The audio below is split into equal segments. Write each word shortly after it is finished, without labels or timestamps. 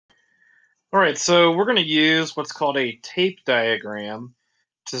All right, so we're going to use what's called a tape diagram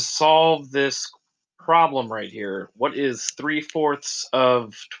to solve this problem right here. What is 3/4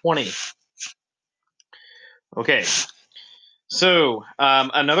 of 20? Okay, so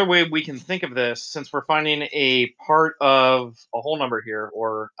another way we can think of this, since we're finding a part of a whole number here,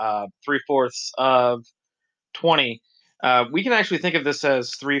 or 3/4 of 20, we can actually think of this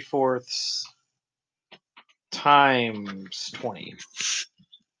as 3/4 times 20.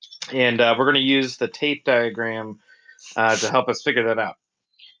 And we're going to use the tape diagram to help us figure that out.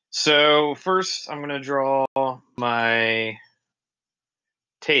 So first, I'm going to draw my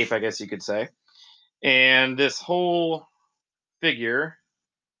tape, I guess you could say. And this whole figure,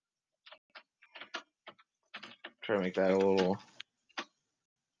 try to make that a little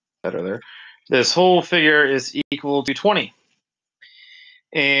better there. This whole figure is equal to 20.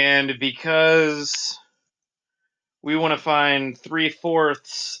 And because we want to find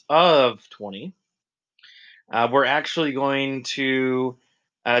 3/4 of 20, we're actually going to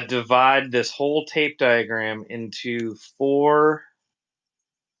divide this whole tape diagram into 4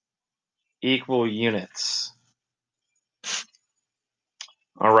 equal units.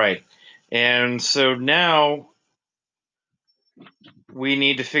 All right. And so now we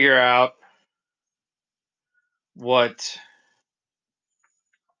need to figure out what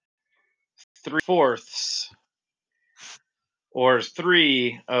 3/4 or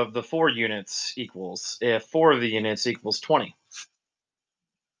 3 of the 4 units equals if 4 of the units equals 20.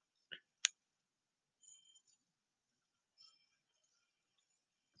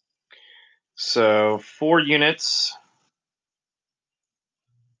 So 4 units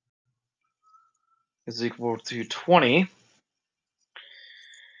is equal to 20.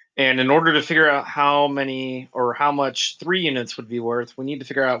 And in order to figure out how many or how much 3 units would be worth, we need to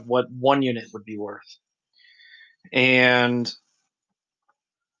figure out what 1 unit would be worth. And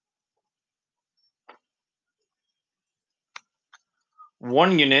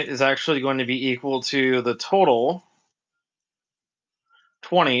 1 unit is actually going to be equal to the total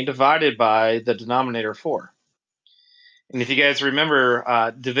 20 divided by the denominator 4. And if you guys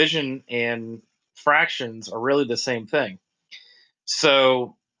remember, division and fractions are really the same thing.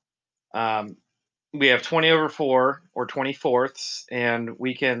 So we have 20 over 4, or 20/4, and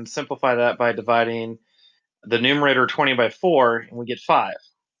we can simplify that by dividing the numerator 20 by 4, and we get 5.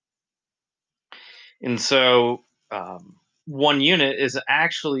 And so 1 unit is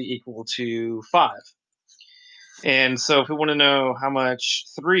actually equal to 5. And so if we want to know how much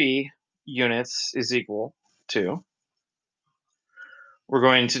 3 units is equal to, we're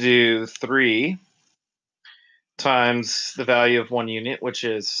going to do 3 times the value of 1 unit, which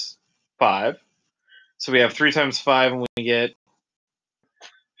is 5. So we have 3 times 5, and we get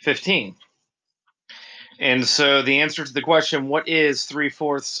 15. And so the answer to the question, what is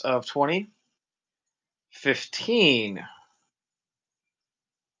 3/4 of 20? 15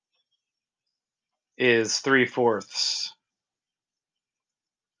 is 3/4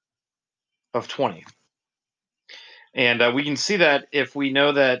 of 20. And we can see that if we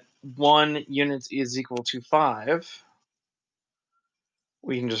know that 1 unit is equal to 5,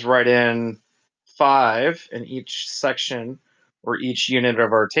 we can just write in 5 in each section or each unit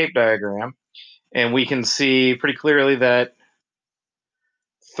of our tape diagram. And we can see pretty clearly that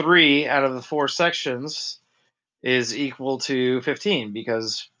 3 out of the 4 sections is equal to 15,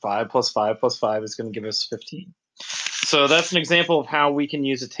 because 5 plus 5 plus 5 is going to give us 15. So that's an example of how we can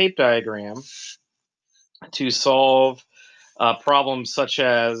use a tape diagram to solve problems such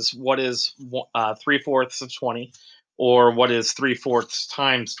as what is 3/4 of 20, or what is 3/4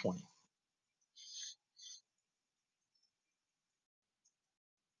 times 20.